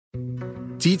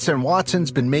Dietz and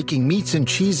Watson's been making meats and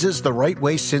cheeses the right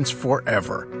way since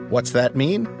forever. What's that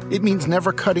mean? It means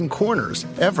never cutting corners,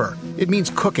 ever. It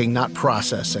means cooking, not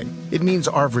processing. It means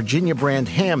our Virginia brand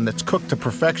ham that's cooked to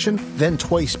perfection, then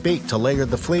twice baked to layer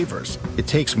the flavors. It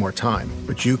takes more time,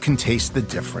 but you can taste the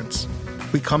difference.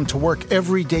 We come to work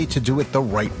every day to do it the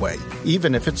right way,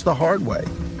 even if it's the hard way.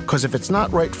 Because if it's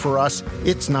not right for us,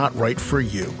 it's not right for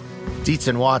you. Dietz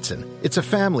and Watson, it's a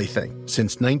family thing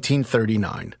since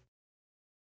 1939.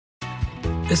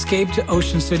 Escape to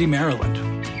Ocean City, Maryland,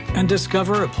 and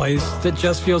discover a place that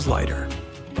just feels lighter,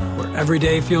 where every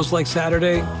day feels like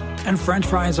Saturday and French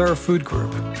fries are a food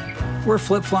group, where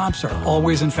flip-flops are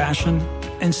always in fashion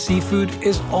and seafood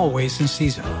is always in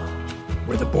season,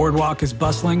 where the boardwalk is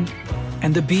bustling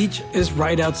and the beach is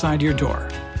right outside your door,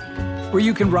 where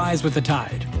you can rise with the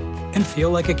tide and feel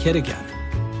like a kid again.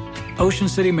 Ocean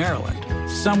City,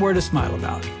 Maryland, somewhere to smile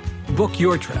about. Book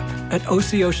your trip at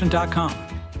OCOcean.com.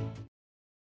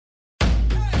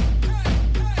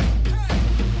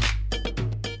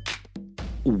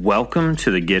 Welcome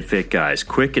to the Get Fit Guys,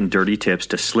 quick and dirty tips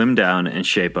to slim down and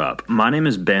shape up. My name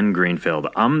is Ben Greenfield.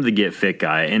 I'm the Get Fit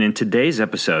Guy, and in today's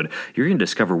episode, you're going to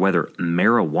discover whether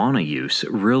marijuana use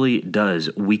really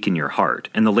does weaken your heart,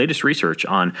 and the latest research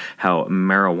on how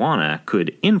marijuana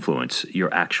could influence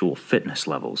your actual fitness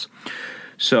levels.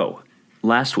 So,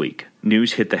 last week,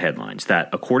 news hit the headlines that,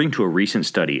 according to a recent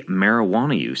study,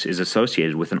 marijuana use is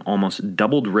associated with an almost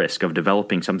doubled risk of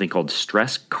developing something called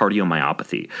stress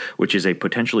cardiomyopathy, which is a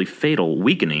potentially fatal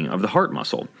weakening of the heart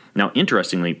muscle. Now,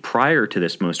 interestingly, prior to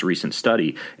this most recent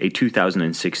study, a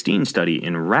 2016 study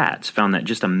in rats found that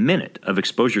just a minute of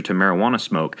exposure to marijuana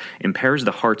smoke impairs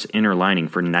the heart's inner lining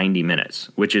for 90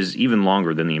 minutes, which is even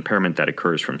longer than the impairment that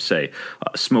occurs from, say,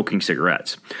 smoking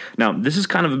cigarettes. Now, this is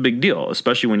kind of a big deal,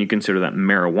 especially when you consider that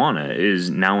marijuana is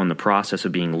now in the process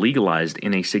of being legalized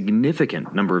in a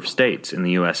significant number of states in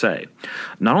the USA.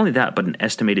 Not only that, but an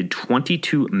estimated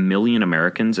 22 million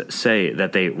Americans say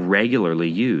that they regularly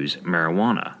use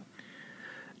marijuana.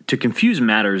 To confuse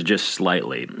matters just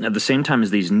slightly, at the same time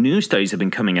as these new studies have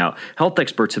been coming out, health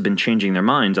experts have been changing their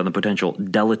minds on the potential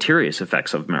deleterious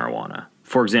effects of marijuana.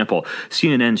 For example,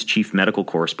 CNN's chief medical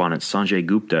correspondent Sanjay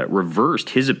Gupta reversed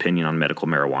his opinion on medical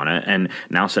marijuana and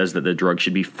now says that the drug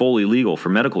should be fully legal for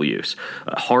medical use.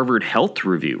 Harvard Health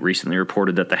Review recently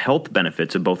reported that the health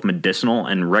benefits of both medicinal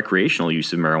and recreational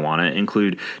use of marijuana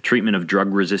include treatment of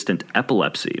drug-resistant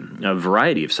epilepsy, a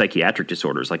variety of psychiatric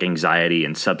disorders like anxiety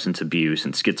and substance abuse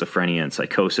and schizophrenia and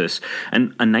psychosis, and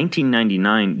a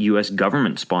 1999 U.S.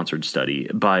 government-sponsored study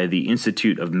by the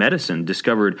Institute of Medicine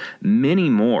discovered many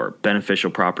more beneficial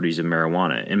properties of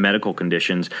marijuana in medical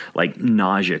conditions like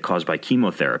nausea caused by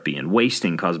chemotherapy and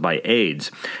wasting caused by AIDS.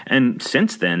 And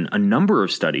since then, a number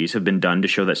of studies have been done to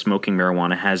show that smoking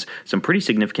marijuana has some pretty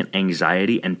significant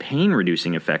anxiety and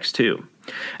pain-reducing effects too.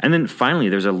 And then finally,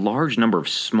 there's a large number of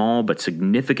small but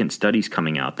significant studies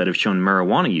coming out that have shown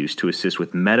marijuana use to assist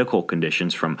with medical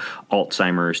conditions from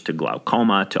Alzheimer's to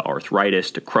glaucoma to arthritis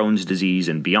to Crohn's disease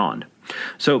and beyond.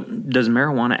 So, does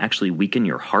marijuana actually weaken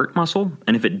your heart muscle?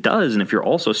 And if it does, and if you're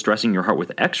also stressing your heart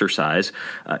with exercise,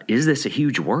 is this a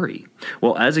huge worry?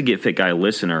 Well, as a Get Fit Guy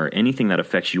listener, anything that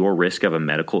affects your risk of a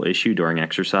medical issue during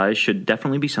exercise should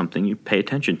definitely be something you pay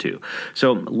attention to.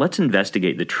 So, let's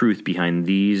investigate the truth behind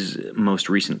these most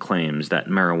recent claims that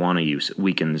marijuana use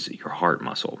weakens your heart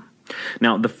muscle.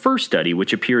 Now, the first study,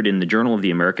 which appeared in the Journal of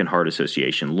the American Heart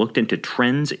Association, looked into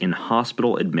trends in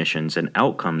hospital admissions and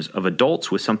outcomes of adults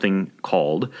with something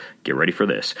called, get ready for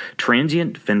this,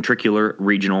 transient ventricular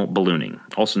regional ballooning,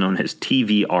 also known as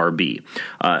TVRB.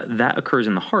 That occurs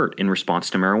in the heart in response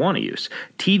to marijuana use.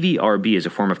 TVRB is a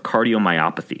form of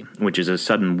cardiomyopathy, which is a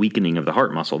sudden weakening of the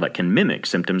heart muscle that can mimic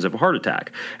symptoms of a heart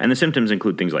attack. And the symptoms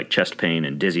include things like chest pain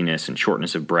and dizziness and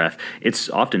shortness of breath. It's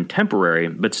often temporary,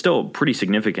 but still pretty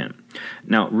significant.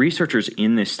 Now, researchers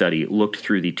in this study looked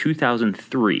through the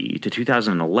 2003 to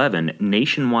 2011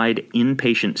 nationwide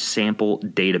inpatient sample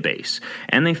database,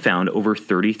 and they found over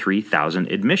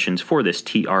 33,000 admissions for this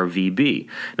TRVB.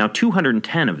 Now,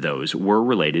 210 of those were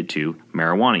related to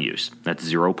marijuana use.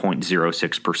 That's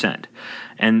 0.06%.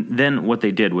 And then what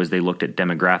they did was they looked at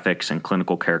demographics and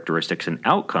clinical characteristics and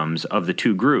outcomes of the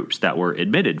two groups that were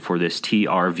admitted for this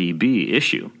TRVB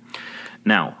issue.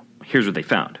 Now, here's what they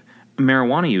found.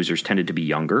 Marijuana users tended to be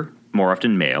younger, more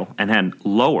often male, and had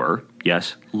lower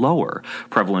Yes, lower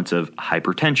prevalence of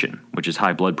hypertension, which is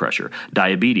high blood pressure,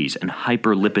 diabetes, and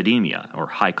hyperlipidemia, or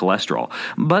high cholesterol.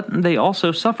 But they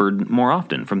also suffered more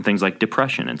often from things like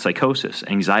depression and psychosis,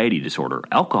 anxiety disorder,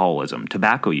 alcoholism,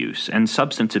 tobacco use, and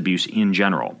substance abuse in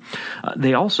general.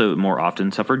 They also more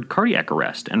often suffered cardiac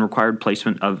arrest and required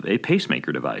placement of a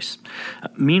pacemaker device.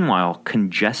 Meanwhile,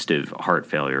 congestive heart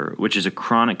failure, which is a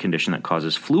chronic condition that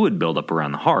causes fluid buildup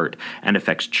around the heart and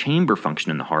affects chamber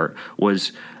function in the heart,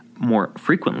 was more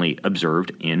frequently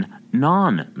observed in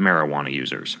non-marijuana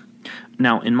users.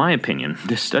 Now, in my opinion,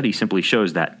 this study simply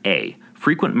shows that A,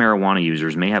 frequent marijuana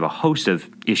users may have a host of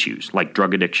issues like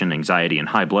drug addiction, anxiety, and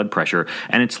high blood pressure,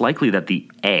 and it's likely that the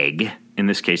egg, in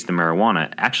this case the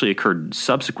marijuana, actually occurred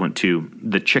subsequent to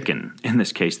the chicken, in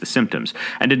this case the symptoms,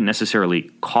 and didn't necessarily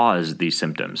cause these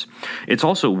symptoms. It's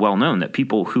also well known that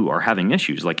people who are having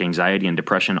issues like anxiety and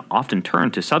depression often turn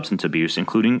to substance abuse,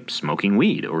 including smoking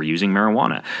weed or using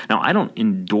marijuana. Now, I don't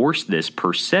endorse this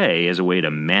per se as a way to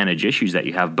manage issues that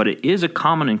you have, but it is a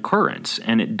common occurrence,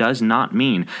 and it does not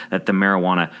mean that the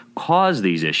marijuana caused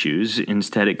these issues.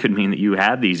 Instead, it could mean that you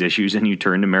had these issues and you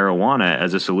turned to marijuana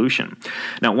as a solution.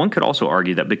 Now, one could also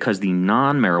argue that because the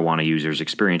non-marijuana users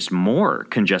experienced more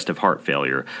congestive heart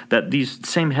failure, that these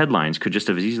same headlines could just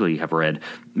as easily have read,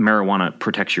 "Marijuana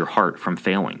protects your heart from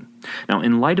failing." Now,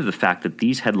 in light of the fact that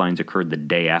these headlines occurred the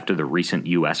day after the recent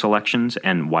U.S. elections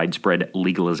and widespread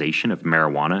legalization of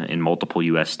marijuana in multiple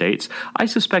U.S. states, I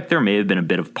suspect there may have been a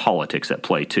bit of politics at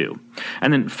play too.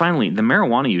 And then finally, the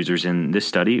marijuana users in this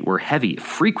study were heavy,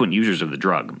 frequent users of the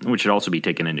drug, which should also be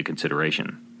taken into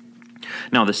consideration.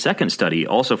 Now, the second study,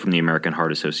 also from the American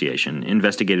Heart Association,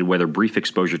 investigated whether brief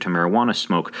exposure to marijuana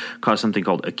smoke caused something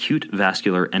called acute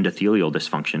vascular endothelial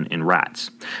dysfunction in rats.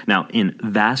 Now, in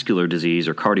vascular disease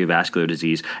or cardiovascular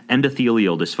disease,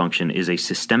 endothelial dysfunction is a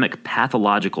systemic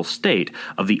pathological state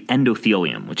of the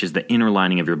endothelium, which is the inner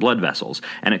lining of your blood vessels,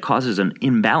 and it causes an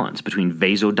imbalance between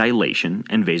vasodilation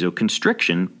and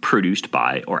vasoconstriction produced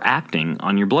by or acting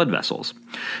on your blood vessels.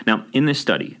 Now, in this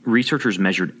study, researchers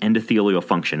measured endothelial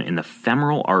function in the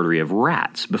femoral artery of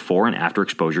rats before and after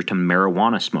exposure to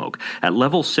marijuana smoke at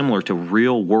levels similar to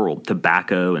real-world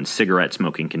tobacco and cigarette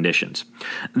smoking conditions.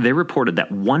 They reported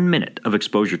that 1 minute of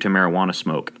exposure to marijuana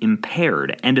smoke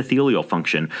impaired endothelial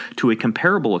function to a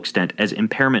comparable extent as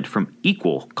impairment from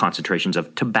equal concentrations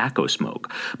of tobacco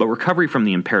smoke, but recovery from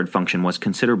the impaired function was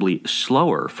considerably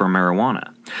slower for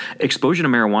marijuana. Exposure to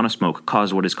marijuana smoke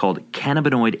caused what is called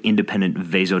cannabinoid-independent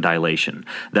vasodilation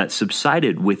that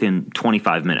subsided within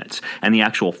 25 minutes, and the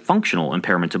actual functional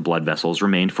impairment of blood vessels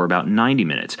remained for about 90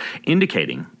 minutes,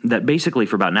 indicating that basically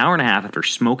for about an hour and a half after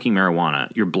smoking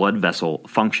marijuana, your blood vessel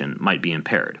function might be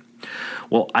impaired.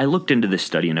 Well, I looked into this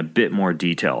study in a bit more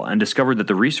detail and discovered that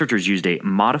the researchers used a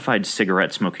modified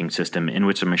cigarette smoking system in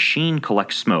which a machine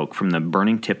collects smoke from the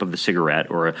burning tip of the cigarette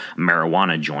or a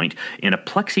marijuana joint in a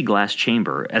plexiglass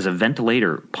chamber as a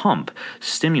ventilator pump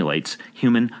stimulates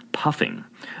human puffing.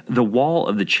 The wall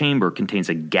of the chamber contains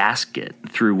a gasket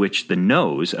through which the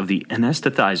nose of the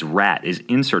anesthetized rat is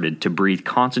inserted to breathe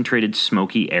concentrated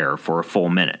smoky air for a full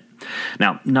minute.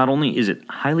 Now, not only is it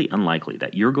highly unlikely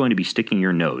that you're going to be sticking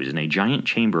your nose in a giant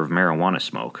chamber of marijuana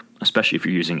smoke, especially if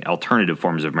you're using alternative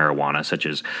forms of marijuana such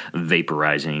as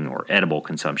vaporizing or edible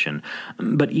consumption,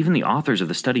 but even the authors of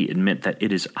the study admit that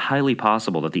it is highly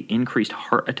possible that the increased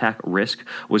heart attack risk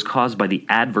was caused by the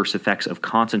adverse effects of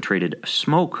concentrated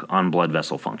smoke on blood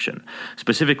vessel function,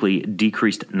 specifically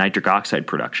decreased nitric oxide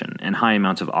production and high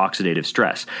amounts of oxidative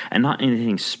stress, and not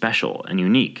anything special and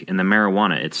unique in the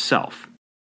marijuana itself.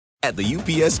 At the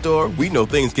UPS Store, we know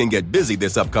things can get busy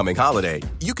this upcoming holiday.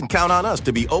 You can count on us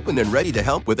to be open and ready to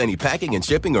help with any packing and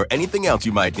shipping or anything else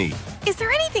you might need. Is there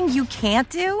anything you can't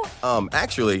do?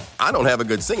 Actually, I don't have a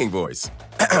good singing voice.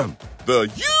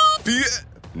 The UPS...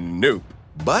 Nope.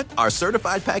 But our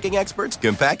certified packing experts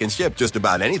can pack and ship just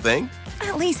about anything.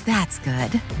 At least that's good.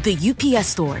 The UPS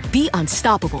Store. Be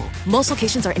unstoppable. Most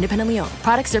locations are independently owned.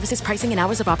 Product, services, pricing, and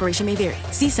hours of operation may vary.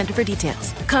 See Center for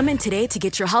details. Come in today to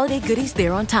get your holiday goodies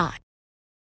there on time.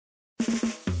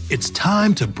 It's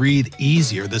time to breathe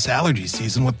easier this allergy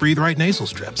season with Breathe Right nasal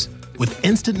strips. With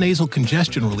instant nasal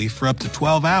congestion relief for up to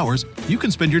 12 hours, you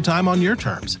can spend your time on your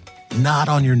terms, not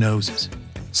on your noses.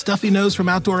 Stuffy nose from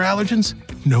outdoor allergens?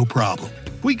 No problem.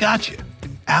 We got you.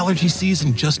 Allergy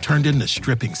season just turned into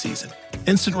stripping season.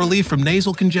 Instant relief from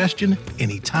nasal congestion,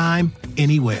 anytime,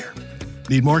 anywhere.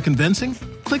 Need more convincing?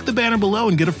 Click the banner below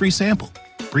and get a free sample.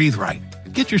 Breathe Right.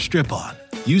 Get your strip on.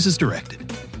 Use as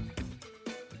directed.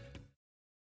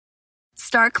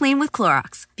 Start clean with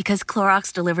Clorox, because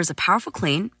Clorox delivers a powerful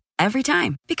clean every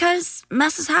time. Because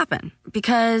messes happen.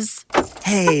 Because...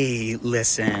 Hey,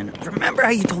 listen, remember how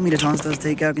you told me to toss those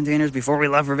takeout containers before we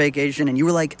left for vacation? And you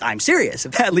were like, I'm serious.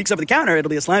 If that leaks over the counter, it'll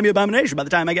be a slimy abomination by the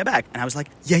time I get back. And I was like,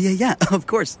 yeah, of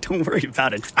course. Don't worry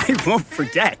about it. I won't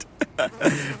forget.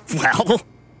 Well.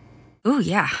 Ooh,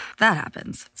 yeah, that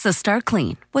happens. So start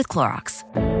clean with Clorox.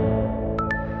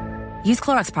 Use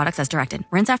Clorox products as directed.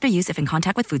 Rinse after use if in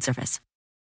contact with food surface.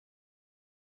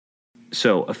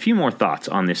 So, a few more thoughts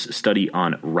on this study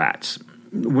on rats.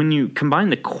 When you combine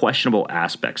the questionable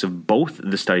aspects of both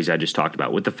the studies I just talked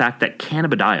about with the fact that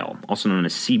cannabidiol, also known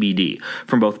as CBD,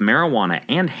 from both marijuana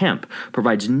and hemp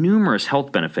provides numerous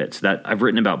health benefits that I've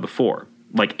written about before,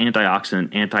 like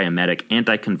antioxidant, antiemetic,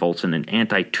 anticonvulsant, and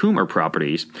anti-tumor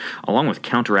properties, along with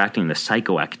counteracting the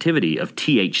psychoactivity of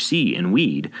THC in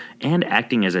weed and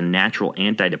acting as a natural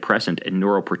antidepressant and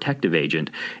neuroprotective agent,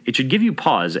 it should give you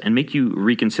pause and make you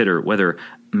reconsider whether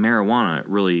marijuana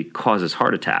really causes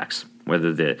heart attacks,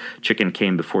 whether the chicken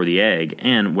came before the egg,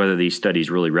 and whether these studies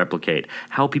really replicate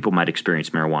how people might experience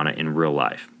marijuana in real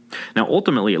life. Now,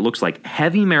 ultimately, it looks like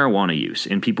heavy marijuana use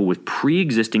in people with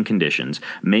pre-existing conditions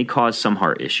may cause some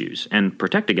heart issues and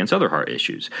protect against other heart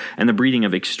issues, and the breathing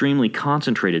of extremely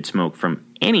concentrated smoke from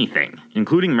anything,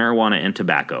 including marijuana and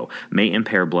tobacco, may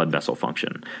impair blood vessel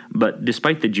function. But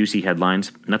despite the juicy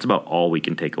headlines, that's about all we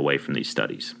can take away from these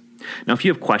studies. Now, if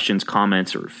you have questions,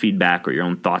 comments, or feedback, or your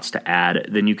own thoughts to add,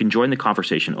 then you can join the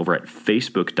conversation over at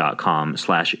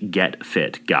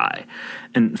facebook.com/getfitguy.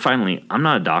 And finally, I'm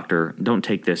not a doctor. Don't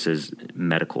take this as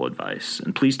medical advice.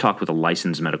 And please talk with a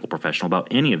licensed medical professional about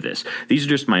any of this. These are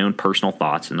just my own personal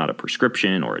thoughts and not a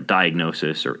prescription or a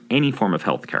diagnosis or any form of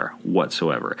healthcare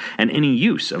whatsoever. And any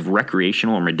use of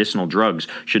recreational or medicinal drugs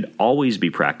should always be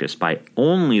practiced by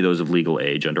only those of legal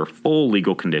age under full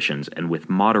legal conditions and with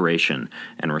moderation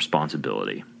and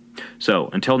responsibility. So,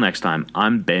 until next time,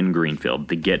 I'm Ben Greenfield,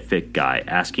 the Get Fit Guy,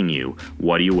 asking you,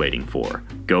 what are you waiting for?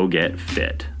 Go get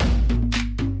fit.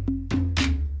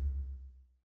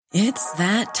 It's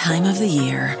that time of the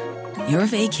year. Your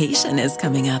vacation is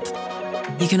coming up.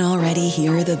 You can already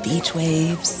hear the beach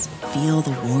waves, feel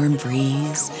the warm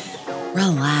breeze,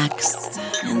 relax,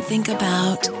 and think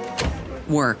about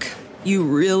work. You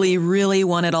really, really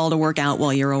want it all to work out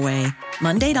while you're away.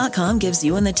 Monday.com gives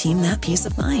you and the team that peace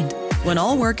of mind. When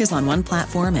all work is on one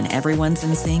platform and everyone's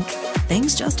in sync,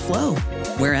 things just flow.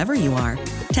 Wherever you are,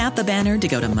 tap the banner to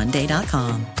go to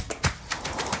Monday.com.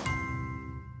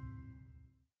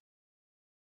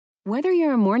 Whether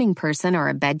you're a morning person or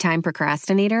a bedtime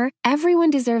procrastinator,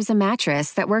 everyone deserves a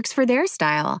mattress that works for their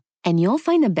style. And you'll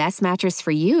find the best mattress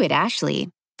for you at Ashley.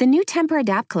 The new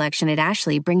Tempur-Adapt collection at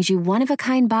Ashley brings you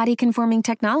one-of-a-kind body-conforming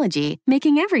technology,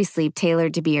 making every sleep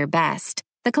tailored to be your best.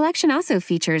 The collection also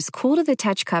features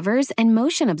cool-to-the-touch covers and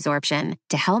motion absorption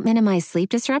to help minimize sleep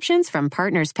disruptions from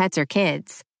partners, pets, or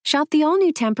kids. Shop the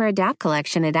all-new Tempur-Adapt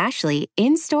collection at Ashley,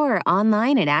 in-store or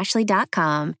online at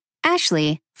ashley.com.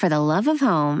 Ashley, for the love of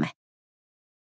home.